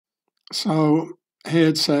So here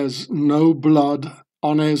it says no blood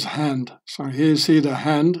on his hand. So here you see the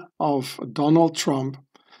hand of Donald Trump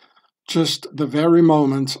just the very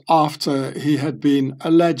moment after he had been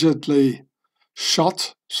allegedly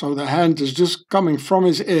shot. So the hand is just coming from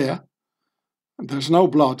his ear. There's no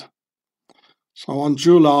blood. So on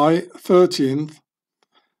July 13th,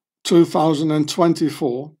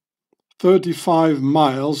 2024, 35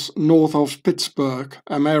 miles north of Pittsburgh,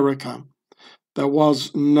 America, there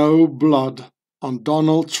was no blood on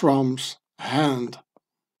Donald Trump's hand.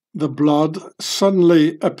 The blood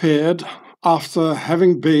suddenly appeared after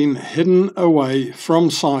having been hidden away from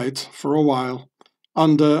sight for a while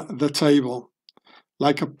under the table,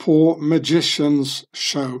 like a poor magician's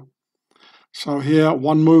show. So here,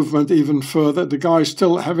 one movement even further. The guy's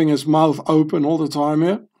still having his mouth open all the time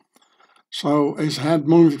here. So his hand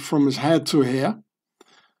moving from his head to here.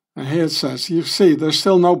 And here it says, you see, there's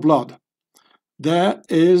still no blood. There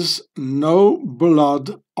is no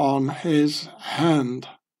blood on his hand.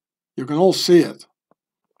 You can all see it.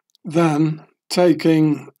 Then,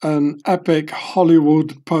 taking an epic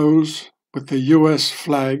Hollywood pose with the US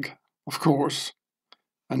flag, of course,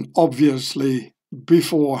 and obviously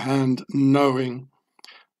beforehand knowing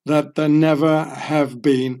that there never have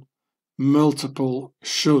been multiple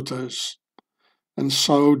shooters, and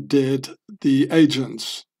so did the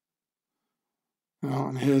agents.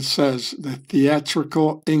 And here it says the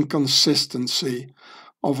theatrical inconsistency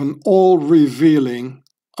of an all-revealing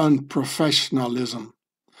unprofessionalism.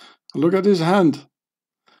 Look at his hand.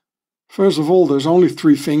 First of all, there's only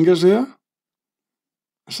 3 fingers here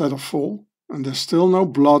instead of 4, and there's still no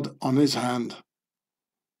blood on his hand.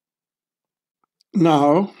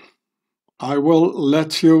 Now, I will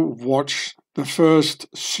let you watch the first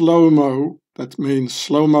slow-mo, that means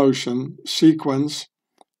slow motion, sequence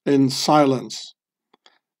in silence.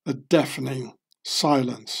 A deafening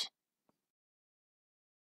silence.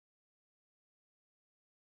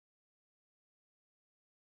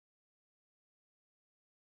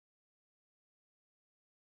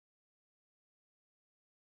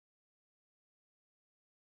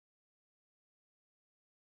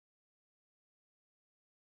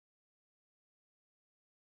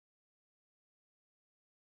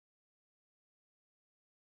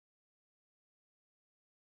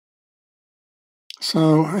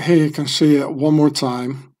 So here you can see it one more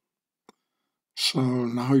time. So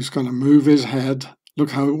now he's going to move his head.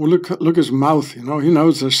 Look his mouth, he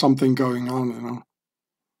knows there's something going on,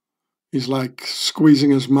 He's like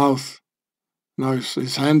squeezing his mouth. Now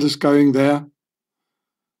his hand is going there.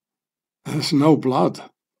 There's no blood,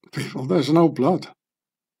 people, there's no blood.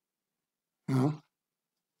 The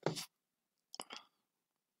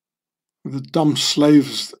dumb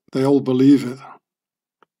slaves, they all believe it.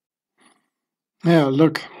 Yeah,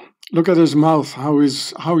 look at his mouth, how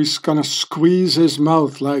he's gonna squeeze his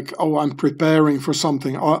mouth like, oh, I'm preparing for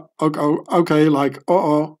something. Oh, okay, like,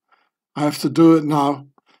 I have to do it now.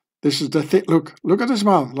 This is the thing. Look at his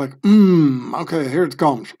mouth, like, okay, here it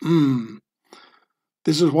comes.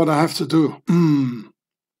 This is what I have to do.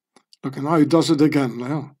 Look, and now he does it again.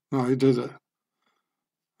 No, he did it.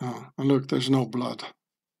 Oh, and look, there's no blood.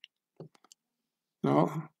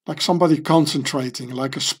 Like somebody concentrating,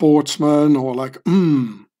 like a sportsman, or like,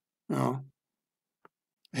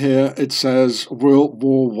 Here it says World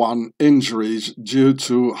War I injuries due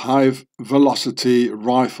to high-velocity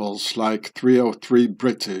rifles like 303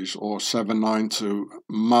 British or 7.92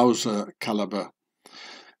 Mauser caliber.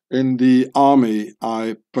 In the army,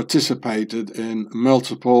 I participated in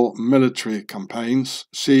multiple military campaigns,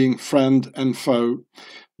 seeing friend and foe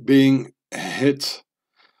being hit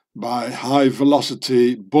by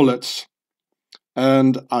high-velocity bullets,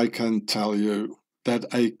 and I can tell you that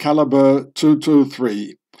a caliber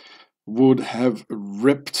 223 would have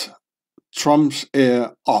ripped Trump's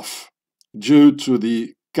ear off due to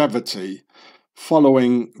the cavity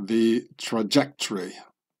following the trajectory,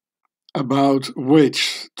 about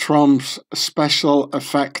which Trump's special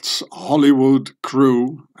effects Hollywood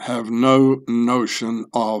crew have no notion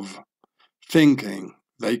of, thinking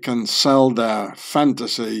they can sell their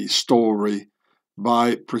fantasy story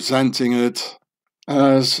by presenting it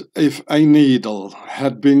as if a needle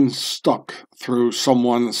had been stuck through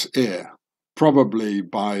someone's ear, probably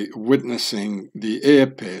by witnessing the ear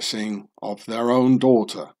piercing of their own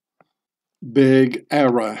daughter. Big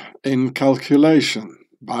error in calculation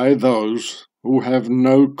by those who have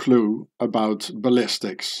no clue about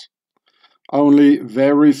ballistics. Only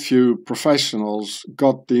very few professionals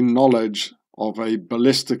got the knowledge of a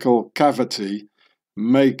ballistical cavity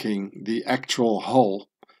making the actual hole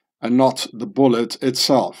and not the bullet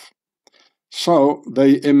itself. So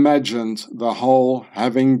they imagined the hole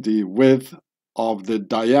having the width of the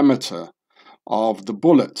diameter of the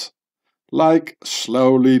bullet, like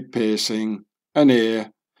slowly piercing an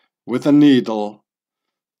ear with a needle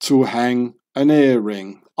to hang an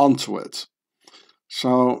earring onto it.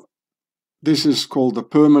 So this is called the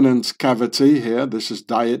permanent cavity here. This is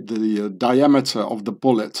the diameter of the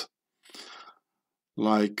bullet,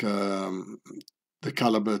 like the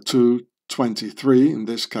caliber 223 in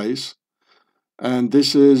this case. And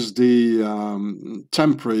this is the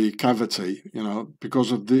temporary cavity,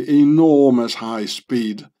 because of the enormous high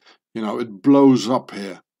speed, it blows up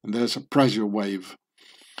here and there's a pressure wave.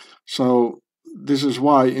 So this is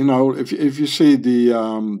why, if you see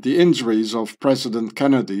the injuries of President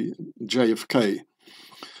Kennedy, JFK,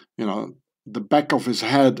 the back of his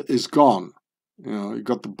head is gone. You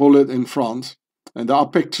got the bullet in front, and there are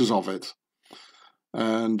pictures of it.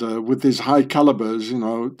 And with these high calibers,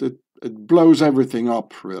 it blows everything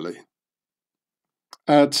up, really.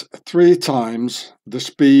 At 3 times the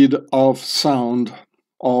speed of sound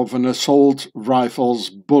of an assault rifle's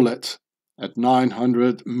bullet at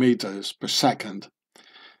 900 meters per second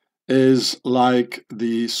is like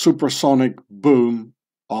the supersonic boom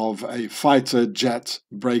of a fighter jet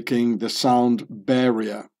breaking the sound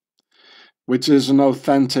barrier, which is an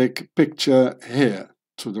authentic picture here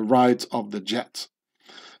to the right of the jet.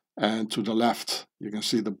 And to the left, you can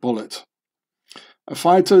see the bullet. A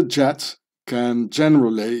fighter jet can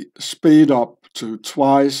generally speed up to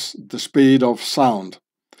twice the speed of sound,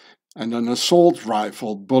 and an assault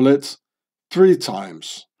rifle bullet 3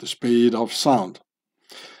 times the speed of sound.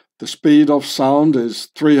 The speed of sound is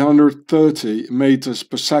 330 meters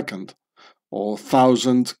per second, or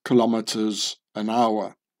 1,000 kilometers an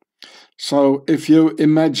hour. So if you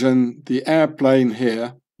imagine the airplane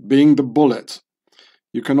here being the bullet,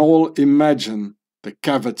 you can all imagine the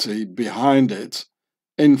cavity behind it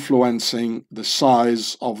influencing the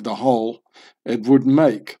size of the hole it would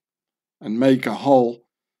make, and make a hole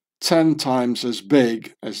 10 times as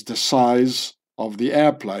big as the size of the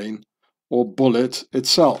airplane or bullet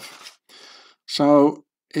itself. So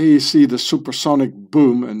here you see the supersonic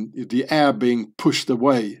boom and the air being pushed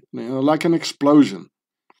away, like an explosion.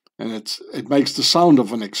 And it makes the sound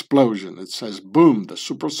of an explosion. It says boom, the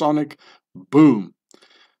supersonic boom.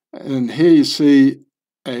 And here you see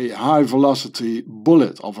a high velocity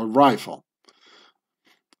bullet of a rifle.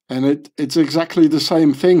 And it's exactly the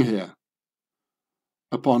same thing here.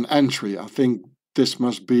 Upon entry, I think this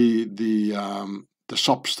must be the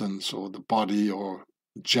substance or the body or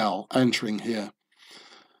gel entering here.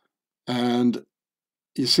 And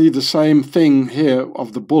you see the same thing here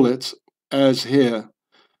of the bullet as here,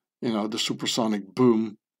 the supersonic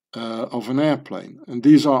boom of an airplane. And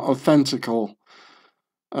these are authentical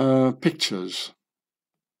pictures.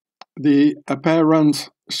 The apparent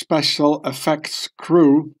special effects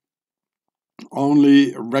crew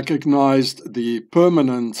only recognized the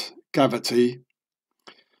permanent cavity,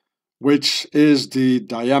 which is the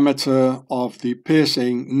diameter of the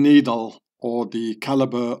piercing needle or the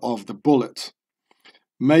caliber of the bullet,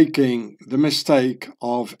 making the mistake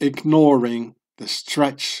of ignoring the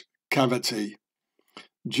stretch cavity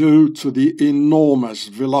due to the enormous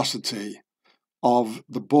velocity of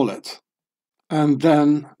the bullet. And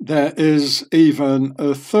then there is even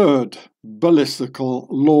a third ballistical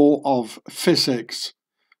law of physics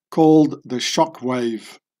called the shock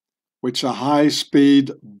wave, which a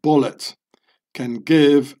high-speed bullet can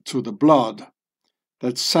give to the blood,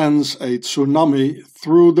 that sends a tsunami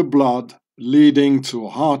through the blood, leading to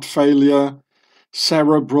heart failure,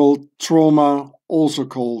 cerebral trauma, also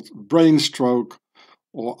called brain stroke,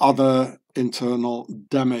 or other internal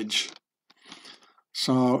damage.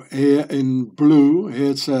 So here in blue,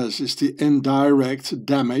 here it says is the indirect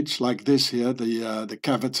damage, like this here, the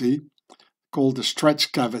cavity, called the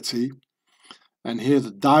stretch cavity. And here the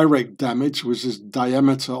direct damage, which is the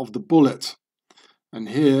diameter of the bullet. And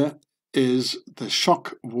here is the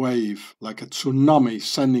shock wave, like a tsunami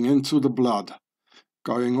sending into the blood,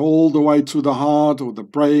 going all the way to the heart or the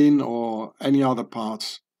brain or any other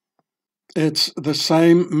parts. It's the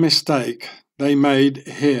same mistake they made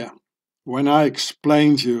here when I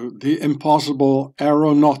explained you the impossible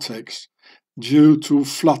aeronautics due to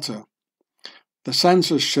flutter. The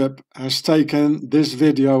censorship has taken this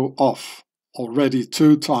video off already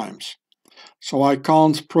 2 times, so I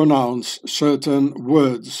can't pronounce certain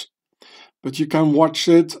words, but you can watch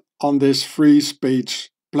it on this free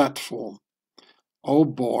speech platform. Oh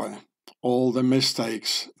boy, all the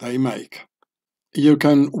mistakes they make. You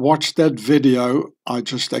can watch that video I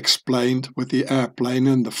just explained with the airplane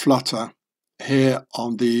and the flutter here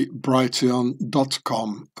on the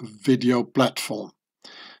Brighteon.com video platform.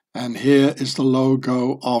 And here is the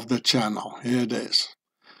logo of the channel. Here it is.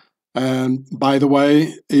 And by the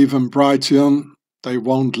way, even Brighteon, they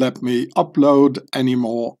won't let me upload any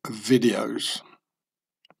more videos.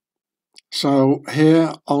 So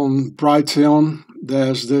here on Brighteon,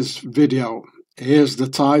 there's this video. Here's the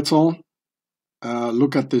title.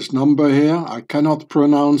 Look at this number here. I cannot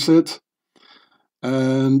pronounce it.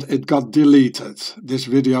 And it got deleted. This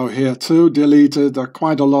video here too deleted. There are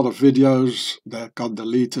quite a lot of videos that got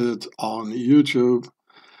deleted on YouTube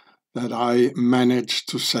that I managed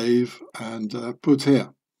to save and put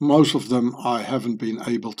here. Most of them I haven't been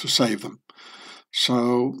able to save them.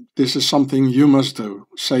 So this is something you must do.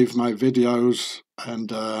 Save my videos and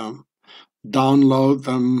download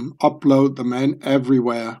them, upload them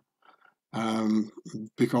everywhere.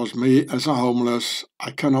 Because me as a homeless,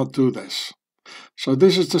 I cannot do this. So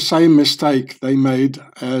this is the same mistake they made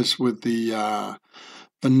as with the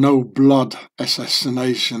no blood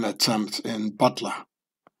assassination attempt in Butler.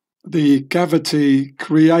 The cavity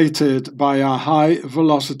created by a high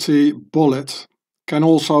velocity bullet can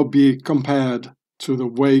also be compared to the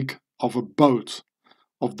wake of a boat,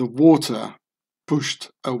 of the water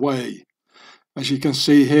pushed away. As you can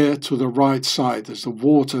see here to the right side, there's the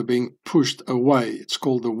water being pushed away. It's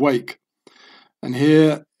called the wake. And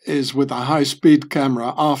here is with a high-speed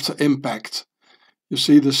camera after impact. You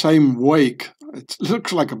see the same wake. It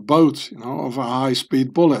looks like a boat, you know, of a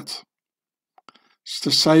high-speed bullet. It's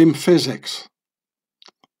the same physics.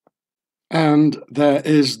 And there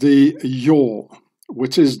is the yaw,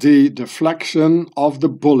 which is the deflection of the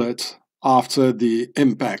bullet after the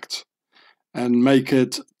impact and make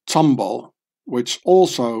it tumble, which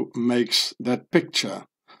also makes that picture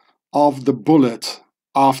of the bullet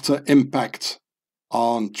after impact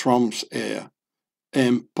on Trump's ear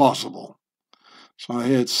impossible. So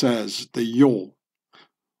here it says the yaw.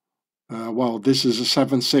 Well, this is a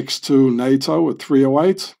 7.62 NATO at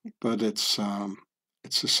 308, but it's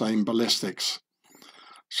the same ballistics.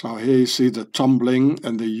 So here you see the tumbling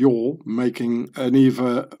and the yaw making an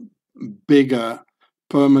even bigger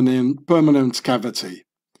permanent cavity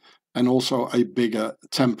and also a bigger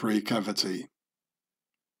temporary cavity.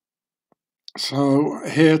 So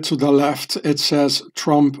here to the left it says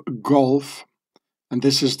Trump Golf, and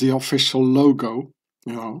this is the official logo,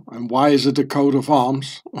 you know. And why is it a coat of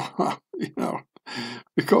arms? You know,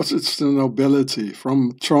 because it's the nobility.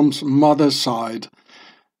 From Trump's mother's side,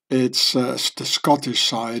 it's the Scottish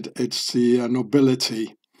side, it's the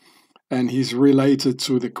nobility, and he's related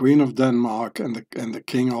to the Queen of Denmark and the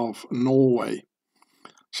King of Norway.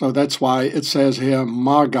 So that's why it says here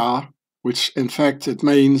MAGA, which in fact it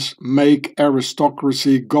means make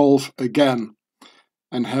aristocracy golf again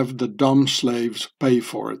and have the dumb slaves pay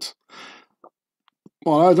for it.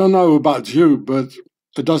 Well, I don't know about you, but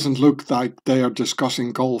it doesn't look like they are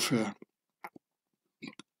discussing golf here.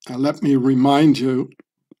 And let me remind you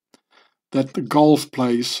that the golf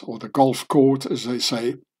place, or the golf court as they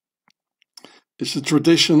say, is a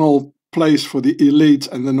traditional place for the elite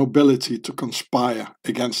and the nobility to conspire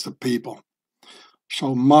against the people.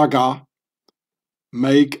 So MAGA,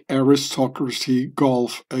 make aristocracy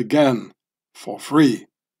golf again, for free.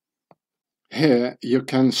 Here you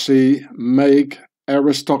can see make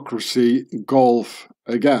aristocracy golf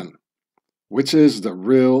again, which is the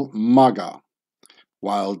real MAGA,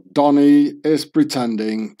 while Donny is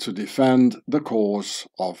pretending to defend the cause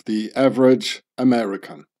of the average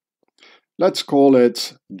American. Let's call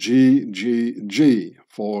it GGG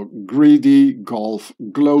for greedy golf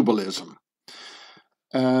globalism.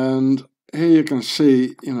 And here you can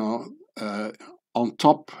see, you know, on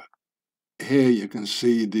top here you can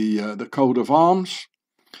see the coat of arms.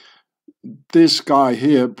 This guy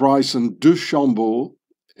here, Bryson DeChambeau,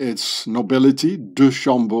 it's nobility,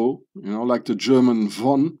 DeChambeau, you know, like the German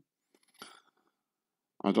von.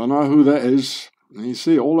 I don't know who that is. You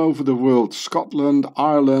see all over the world, Scotland,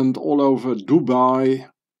 Ireland, all over Dubai,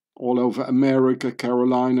 all over America,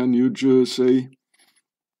 Carolina, New Jersey.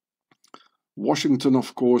 Washington,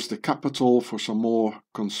 of course, the capital for some more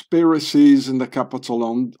conspiracies in the capital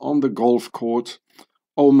on the golf court.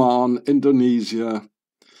 Oman, Indonesia.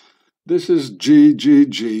 This is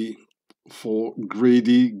GGG for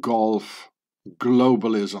greedy golf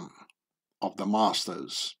globalism of the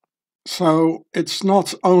masters. So it's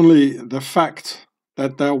not only the fact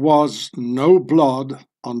that there was no blood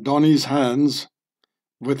on Donny's hands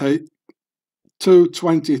with a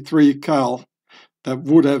 223 cal that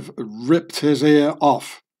would have ripped his ear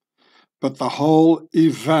off, but the whole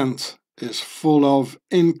event is full of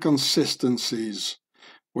inconsistencies,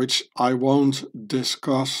 which I won't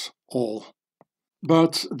discuss all.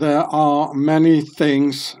 But there are many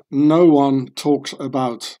things no one talks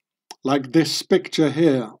about, like this picture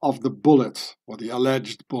here of the bullet, or the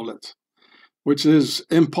alleged bullet, which is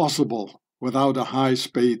impossible without a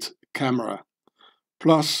high-speed camera.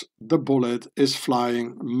 Plus, the bullet is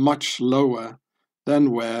flying much lower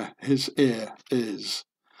than where his ear is.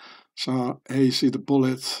 So here you see the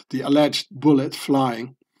bullet, the alleged bullet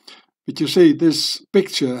flying. But you see, this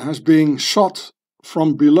picture has been shot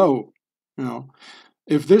from below.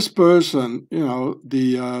 If this person,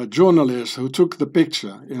 the journalist who took the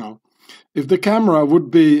picture, if the camera would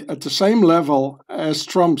be at the same level as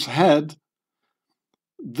Trump's head,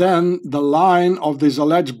 then the line of this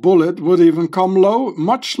alleged bullet would even come low,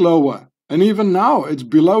 much lower. And even now, it's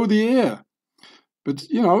below the ear. But,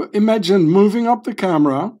 imagine moving up the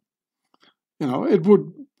camera, it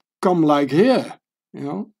would come like here,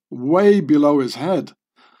 way below his head.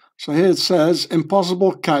 So here it says,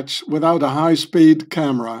 impossible catch without a high-speed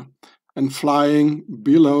camera and flying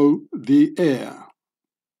below the ear.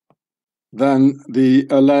 Then the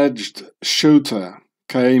alleged shooter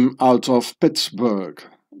came out of Pittsburgh,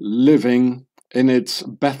 living in its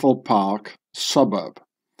Bethel Park suburb.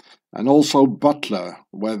 And also Butler,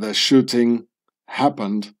 where the shooting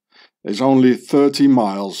happened, is only 30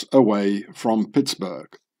 miles away from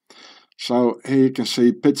Pittsburgh. So here you can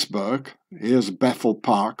see Pittsburgh. Here's Bethel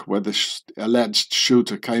Park, where the alleged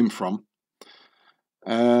shooter came from.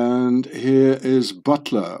 And here is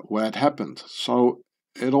Butler, where it happened. So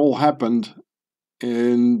it all happened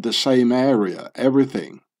in the same area,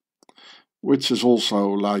 everything, which is also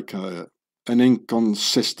like an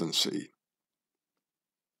inconsistency.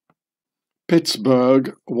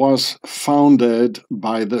 Pittsburgh was founded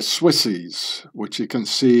by the Swissies, which you can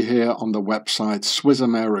see here on the website Swiss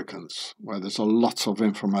Americans, where there's a lot of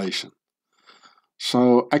information.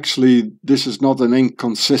 So actually, this is not an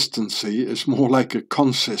inconsistency, it's more like a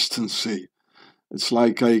consistency. It's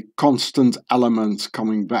like a constant element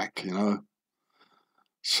coming back,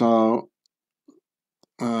 So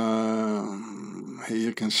here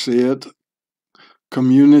you can see it.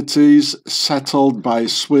 Communities settled by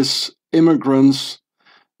Swiss immigrants,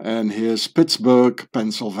 and here's Pittsburgh,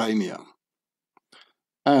 Pennsylvania.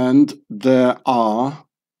 And there are,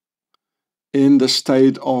 in the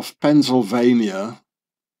state of Pennsylvania,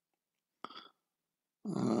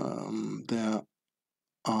 there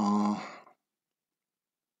are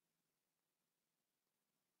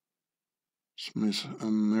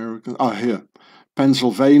American. Here,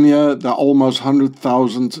 Pennsylvania. There are almost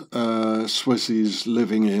 100,000 Swissies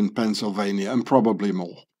living in Pennsylvania, and probably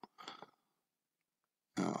more.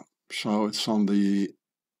 So it's on the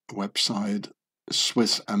website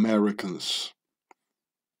Swiss Americans.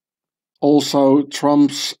 Also,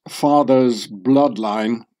 Trump's father's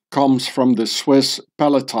bloodline comes from the Swiss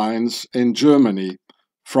Palatines in Germany,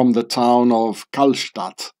 from the town of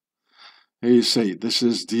Kallstadt. Here you see, this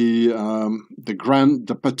is the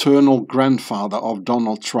paternal grandfather of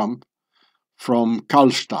Donald Trump from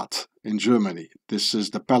Kallstadt in Germany. This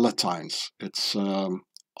is the Palatines. It's on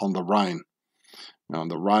the Rhine. Now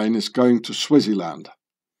the Rhine is going to Switzerland.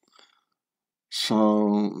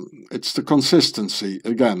 So it's the consistency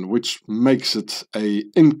again, which makes it a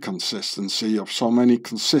inconsistency of so many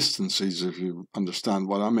consistencies, if you understand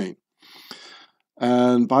what I mean.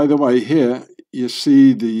 And by the way, here you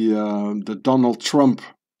see the Donald Trump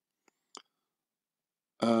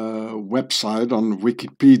website on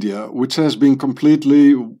Wikipedia, which has been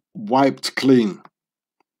completely wiped clean.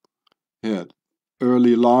 Here,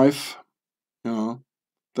 early life,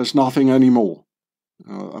 there's nothing anymore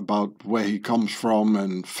about where he comes from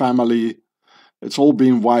and family. It's all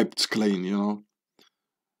been wiped clean,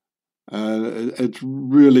 it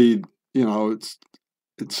really, it's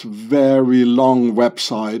a very long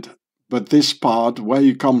website, but this part, where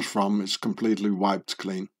he comes from, is completely wiped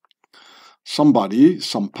clean. Somebody,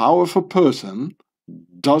 some powerful person,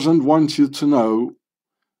 doesn't want you to know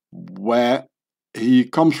where he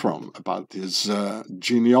comes from, about his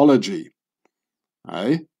genealogy.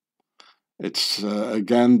 It's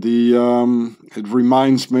again it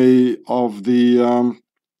reminds me of the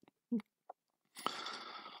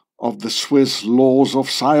Swiss laws of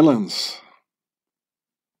silence.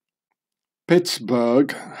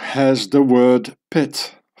 Pittsburgh has the word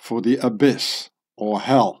pit for the abyss or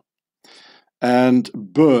hell, and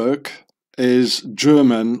Burg is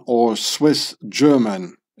German or Swiss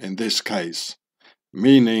German in this case,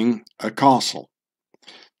 meaning a castle.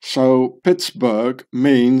 So Pittsburgh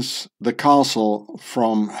means the castle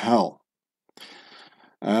from hell.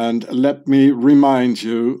 And let me remind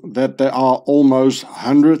you that there are almost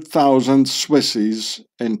 100,000 Swissies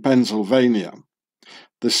in Pennsylvania.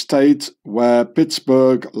 the state where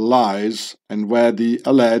Pittsburgh lies and where the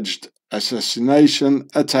alleged assassination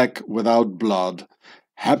attack without blood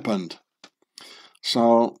happened.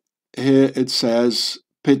 So here it says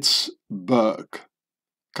Pittsburgh,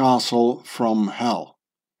 castle from hell.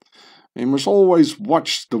 You must always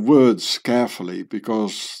watch the words carefully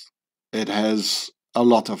because it has a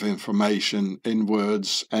lot of information in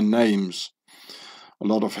words and names, a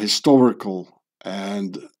lot of historical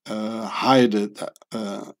and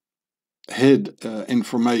hid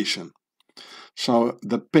information. So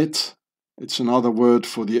the pit, it's another word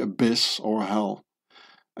for the abyss or hell.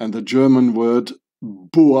 And the German word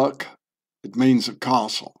Burg, it means a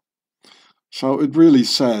castle. So it really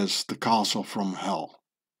says the castle from hell,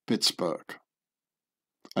 Pittsburgh.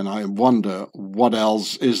 And I wonder what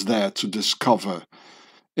else is there to discover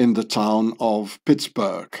in the town of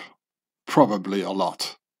Pittsburgh. Probably a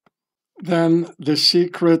lot. Then the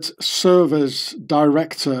Secret Service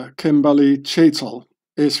Director Kimberly Cheetle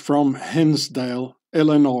is from Hinsdale,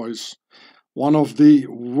 Illinois, one of the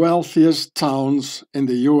wealthiest towns in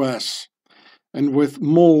the US, and with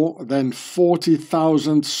more than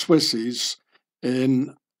 40,000 Swissies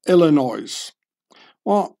in Illinois.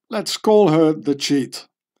 Well, let's call her the Cheat,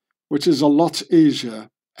 which is a lot easier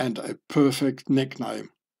and a perfect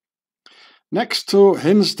nickname. Next to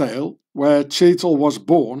Hinsdale, where Cheetle was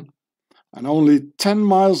born, and only 10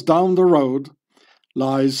 miles down the road,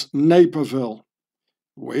 lies Naperville,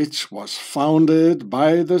 which was founded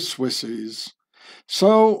by the Swissies.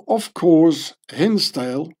 So, of course,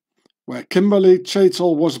 Hinsdale, where Kimberly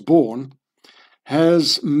Cheetle was born,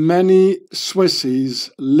 has many Swissies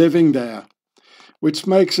living there, which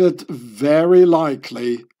makes it very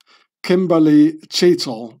likely Kimberly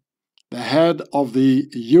Cheetle, the head of the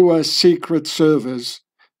US Secret Service,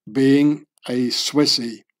 being a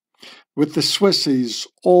Swissie, with the Swissies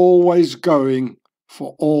always going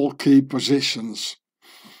for all key positions,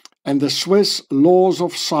 and the Swiss laws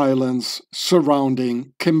of silence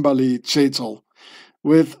surrounding Kimberly Cheetle,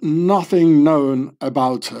 with nothing known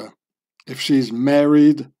about her. If she's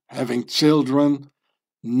married, having children,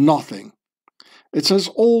 nothing. It says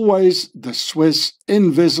always the Swiss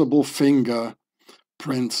invisible finger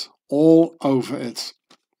print all over it.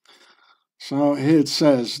 So here it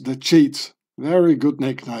says the Cheat, very good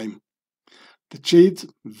nickname. The Cheat,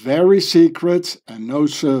 very secret and no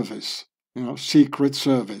service. You know, Secret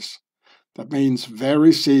Service. That means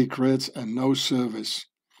very secret and no service.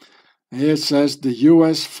 Here it says the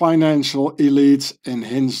US financial elite in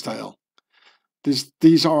Hinsdale.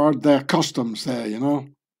 These are their customs there, you know.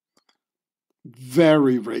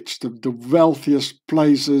 Very rich, the wealthiest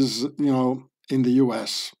places, you know, in the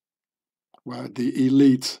US, where the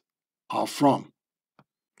elite are from.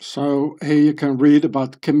 So here you can read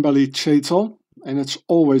about Kimberly Cheetle, and it's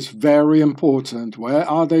always very important. Where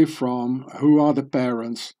are they from? Who are the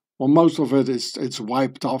parents? Well, most of it it's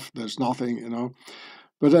wiped off. There's nothing, you know.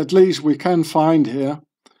 But at least we can find here.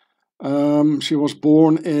 She was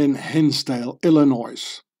born in Hinsdale,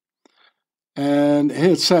 Illinois. And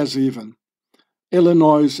here it says even,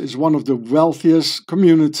 Illinois is one of the wealthiest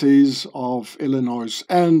communities of Illinois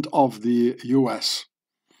and of the US.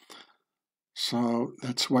 So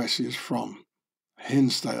that's where she is from,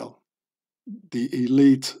 Hinsdale, the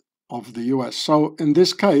elite of the US. So in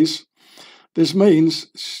this case, this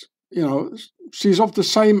means, you know, she's of the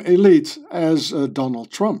same elite as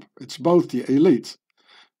Donald Trump. It's both the elite.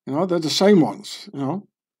 You know, they're the same ones, you know,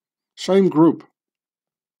 same group.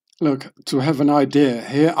 Look, to have an idea,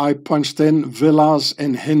 here I punched in villas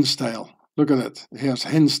in Hinsdale. Look at it. Here's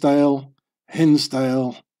Hinsdale,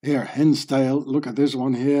 Hinsdale, here, Hinsdale. Look at this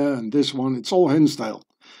one here and this one. It's all Hinsdale.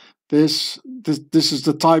 This is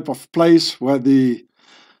the type of place where the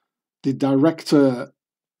director,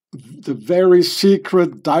 the very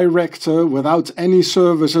secret director, without any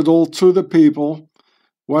service at all to the people,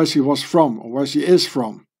 where she was from, or where she is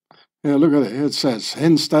from. Yeah, look at it. Here it says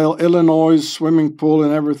Hinsdale, Illinois, swimming pool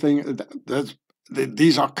and everything.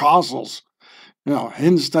 These are castles. You know,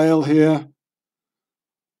 Hinsdale here.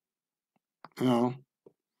 You know,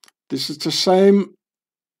 this is the same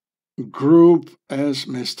group as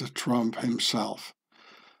Mr. Trump himself.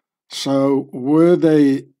 So were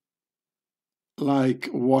they, like,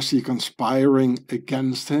 was he conspiring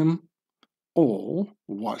against him? Or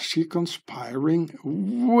was she conspiring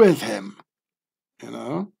with him? You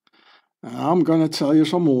know? And I'm going to tell you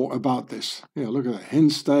some more about this. Yeah, look at it.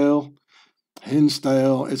 Hinsdale,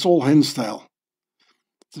 Hinsdale. It's all Hinsdale.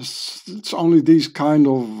 It's only these kind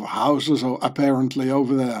of houses apparently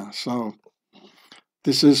over there. So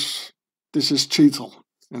this is Cheetle,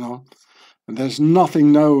 you know. And there's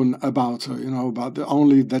nothing known about her, you know,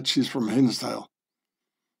 only that she's from Hinsdale.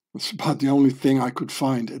 It's about the only thing I could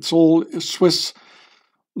find. It's all Swiss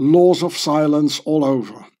laws of silence all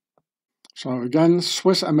over. So again,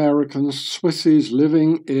 Swiss Americans, Swissies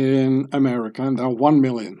living in America, and there are 1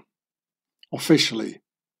 million officially,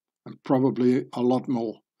 and probably a lot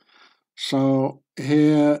more. So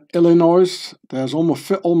here, Illinois, there's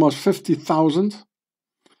almost 50,000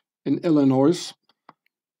 in Illinois.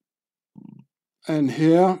 And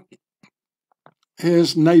here's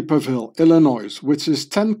Naperville, Illinois, which is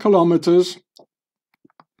 10 kilometers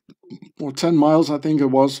or 10 miles, I think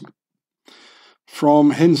it was,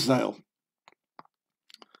 from Hinsdale.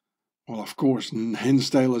 Well, of course,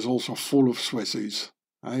 Hinsdale is also full of Swissies.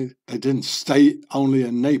 Eh? They didn't stay only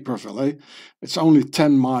in Naperville. Eh? It's only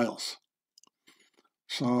 10 miles.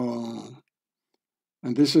 So,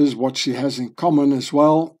 and this is what she has in common as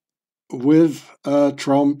well with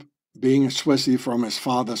Trump, being a Swissie from his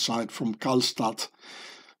father's side, from Karlstadt,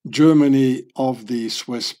 Germany of the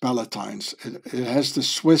Swiss Palatines. It has the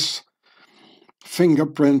Swiss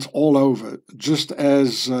fingerprint all over, just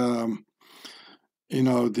as the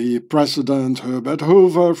President Herbert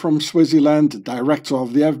Hoover from Swaziland, the director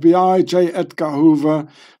of the FBI, J. Edgar Hoover,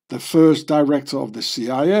 the first director of the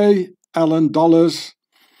CIA, Allen Dulles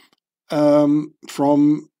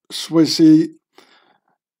from Swissie,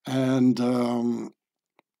 and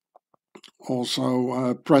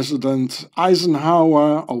also President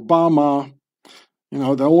Eisenhower, Obama. They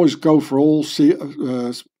always go for all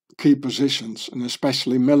key positions, and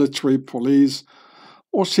especially military, police,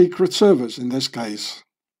 or Secret Service in this case.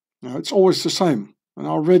 It's always the same, and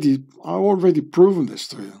I've already proven this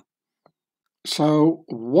to you. So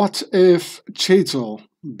what if Cheetle,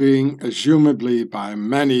 being assumably by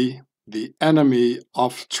many the enemy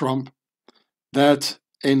of Trump, that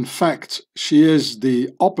in fact she is the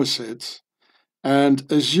opposite and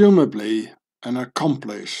assumably an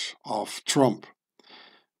accomplice of Trump,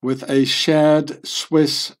 with a shared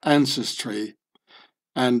Swiss ancestry,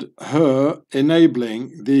 and her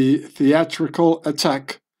enabling the theatrical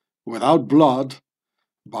attack without blood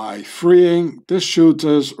by freeing the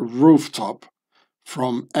shooter's rooftop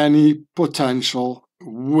from any potential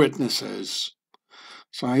witnesses.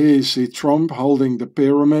 So here you see Trump holding the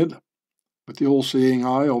pyramid with the all-seeing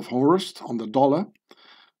eye of Horus on the dollar.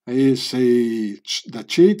 Here you see the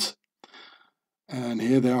cheat, and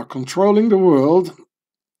here they are controlling the world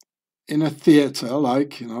in a theater,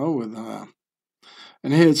 like, with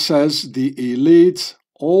and here it says the elite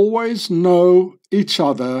always know each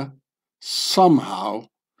other somehow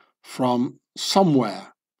from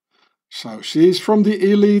somewhere. So she's from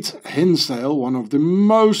the elite Hinsdale, one of the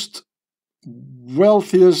most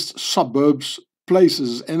wealthiest suburbs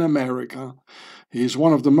places in America. He's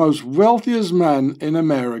one of the most wealthiest men in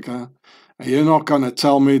America. And you're not going to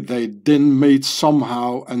tell me they didn't meet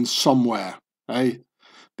somehow and somewhere, eh?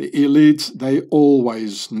 The elite, they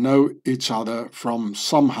always know each other from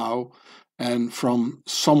somehow and from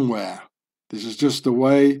somewhere. This is just the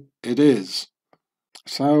way it is.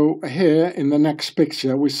 So here in the next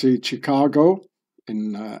picture we see Chicago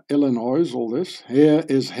in Illinois, all this. Here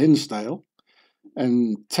is Hinsdale,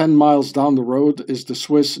 and 10 miles down the road is the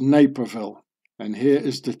Swiss Naperville. And here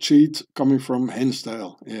is the cheat coming from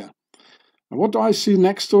Hinsdale. Yeah. And what do I see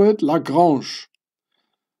next to it? Lagrange.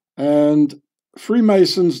 And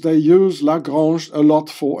Freemasons, they use Lagrange a lot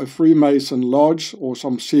for a Freemason lodge or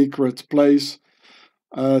some secret place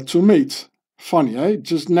to meet. Funny, eh?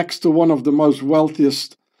 Just next to one of the most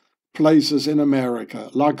wealthiest places in America.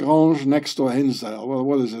 Lagrange next to Hinsdale. Well,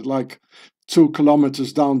 what is it, like 2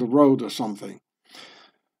 kilometers down the road or something?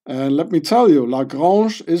 And let me tell you,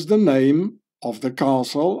 Lagrange is the name of the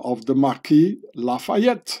castle of the Marquis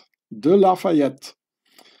Lafayette, de Lafayette.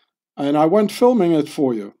 And I went filming it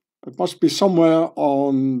for you. It must be somewhere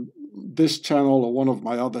on this channel or one of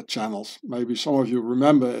my other channels. Maybe some of you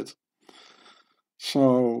remember it.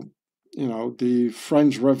 So, the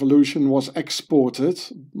French Revolution was exported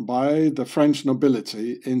by the French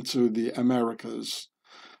nobility into the Americas.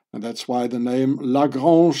 And that's why the name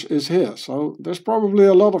Lagrange is here. So there's probably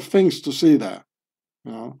a lot of things to see there.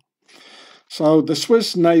 So the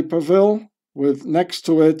Swiss Naperville, with next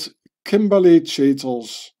to it Kimberly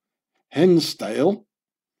Cheetle's Hinsdale,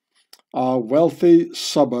 are wealthy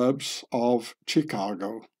suburbs of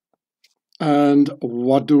Chicago. And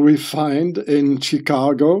what do we find in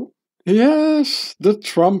Chicago? Yes, the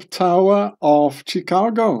Trump Tower of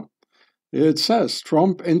Chicago. It says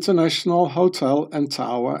Trump International Hotel and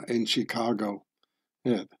Tower in Chicago.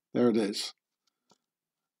 Yeah, there it is.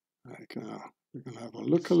 We can have a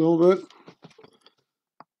look a little bit.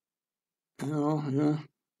 Yeah,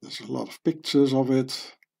 there's a lot of pictures of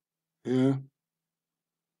it. Yeah.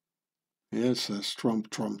 Here it says Trump,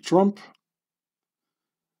 Trump, Trump.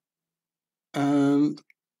 And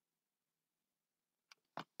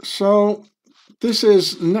so this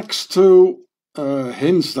is next to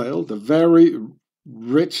Hinsdale, the very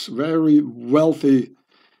rich, very wealthy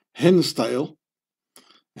Hinsdale.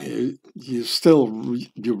 You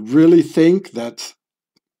you really think that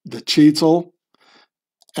the Cheetle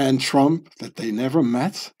and Trump, that they never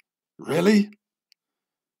met? Really?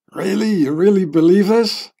 Really? You really believe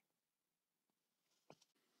this?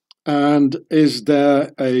 And is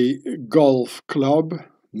there a golf club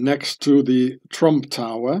next to the Trump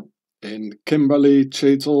Tower in Kimberley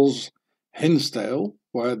Cheetle's Hinsdale,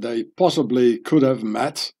 where they possibly could have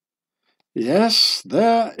met? Yes,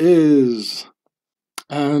 there is.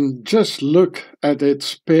 And just look at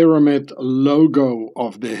its pyramid logo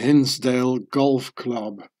of the Hinsdale Golf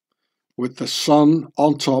Club, with the sun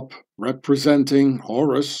on top representing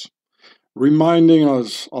Horus, reminding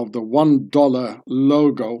us of the $1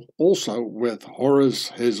 logo, also with Horus,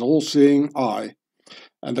 his all-seeing eye,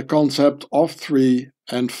 and the concept of 3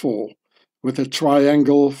 and 4, with a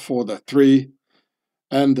triangle for the 3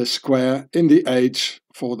 and the square in the H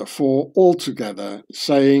for the 4 altogether,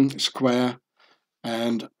 saying square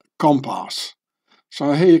and compass.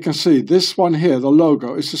 So here you can see this one here, the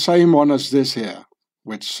logo, is the same one as this here,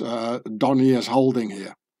 which Donnie is holding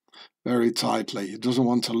here very tightly. He doesn't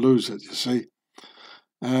want to lose it, you see.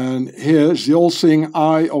 And here is the all-seeing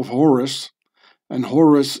eye of Horus, and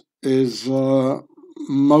Horus is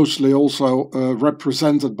mostly also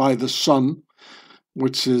represented by the sun,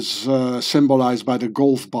 which is symbolized by the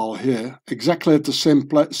golf ball here, exactly at the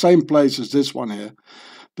same place as this one here.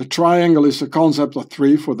 The triangle is the concept of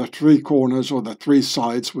 3 for the 3 corners or the 3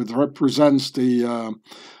 sides, which represents the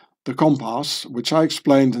compass, which I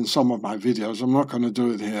explained in some of my videos. I'm not going to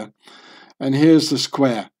do it here. And here's the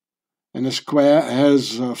square. And the square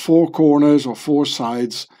has 4 corners or 4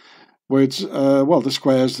 sides, which, well, the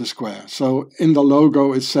square is the square. So in the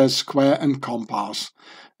logo it says square and compass.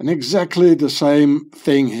 And exactly the same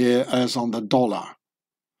thing here as on the dollar.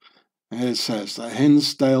 It says the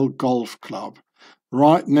Hinsdale Golf Club,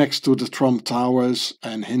 right next to the Trump Towers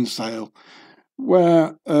and Hinsdale,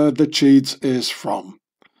 where the cheat is from.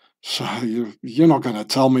 So you're not going to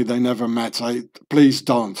tell me they never met, eh? Please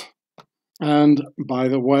don't. And by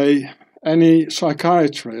the way, any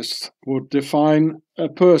psychiatrist would define a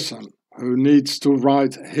person who needs to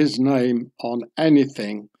write his name on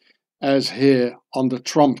anything, as here on the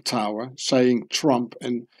Trump Tower, saying Trump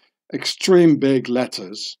in extreme big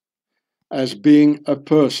letters, as being a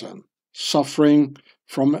person suffering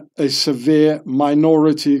from a severe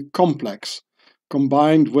minority complex,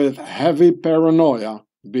 combined with heavy paranoia,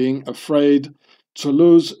 being afraid to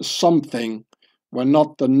lose something when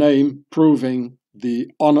not the name proving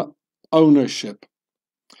the ownership.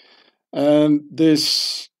 And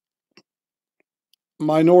this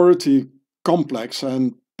minority complex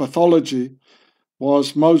and pathology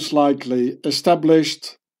was most likely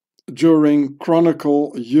established during chronic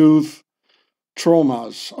youth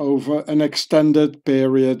traumas over an extended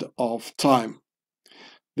period of time.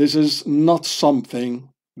 This is not something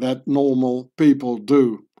that normal people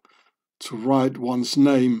do, to write one's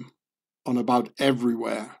name on about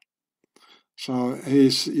everywhere. So you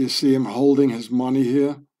see him holding his money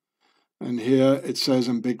here, and here it says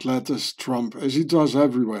in big letters Trump, as he does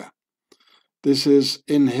everywhere. This is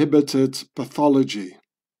inhibited pathology,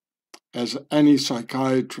 as any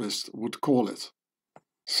psychiatrist would call it.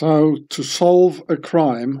 So, to solve a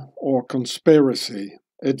crime or conspiracy,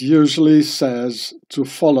 it usually says to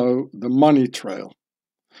follow the money trail.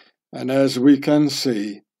 And as we can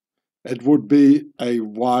see, it would be a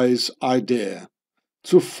wise idea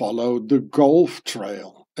to follow the golf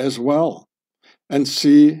trail as well and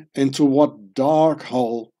see into what dark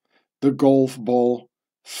hole the golf ball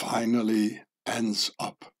finally ends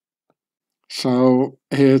up. So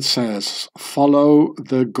here it says, follow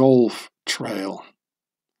the golf trail.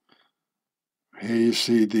 Here you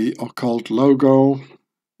see the occult logo.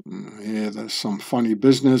 Here there's some funny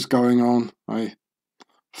business going on. I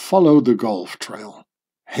follow the golf trail.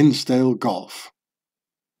 Hinsdale Golf.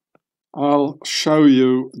 I'll show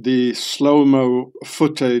you the slow-mo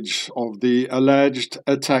footage of the alleged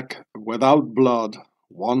attack without blood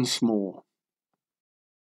once more.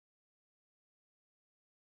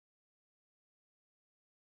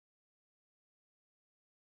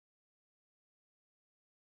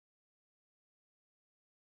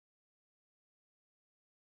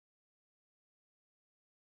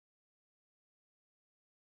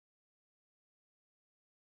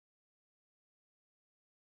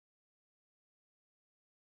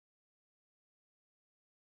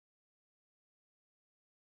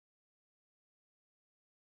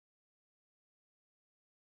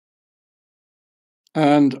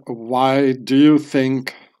 And why do you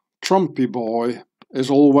think Trumpy Boy is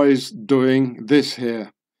always doing this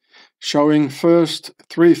here? Showing first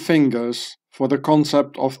 3 fingers for the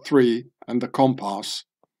concept of 3 and the compass,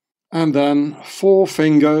 and then 4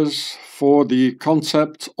 fingers for the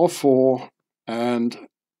concept of 4 and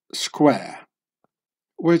square,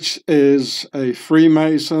 which is a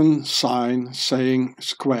Freemason sign saying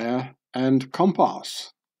square and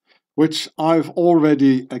compass, which I've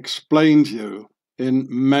already explained to you in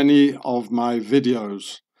many of my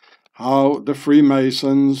videos, how the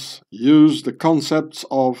Freemasons use the concepts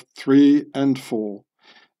of 3 and 4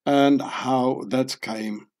 and how that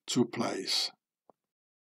came to place.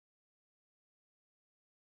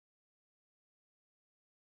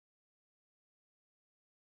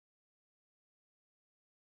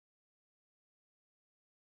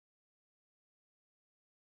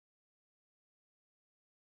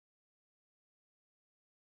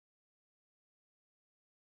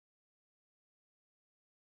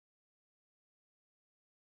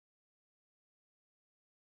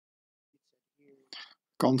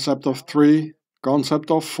 Concept of 3,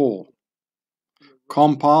 concept of 4.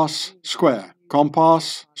 Compass, square,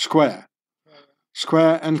 compass, square.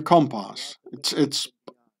 Square and compass. It's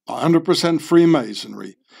 100%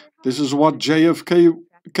 Freemasonry. This is what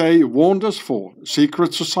JFK warned us for,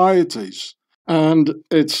 secret societies. And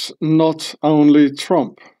it's not only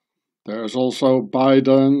Trump. There's also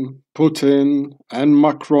Biden, Putin, and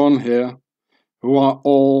Macron here, who are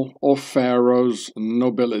all of Pharaoh's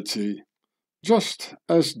nobility, just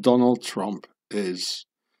as Donald Trump is.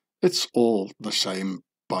 It's all the same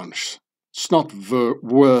bunch. It's not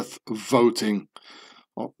worth voting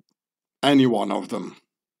for any one of them.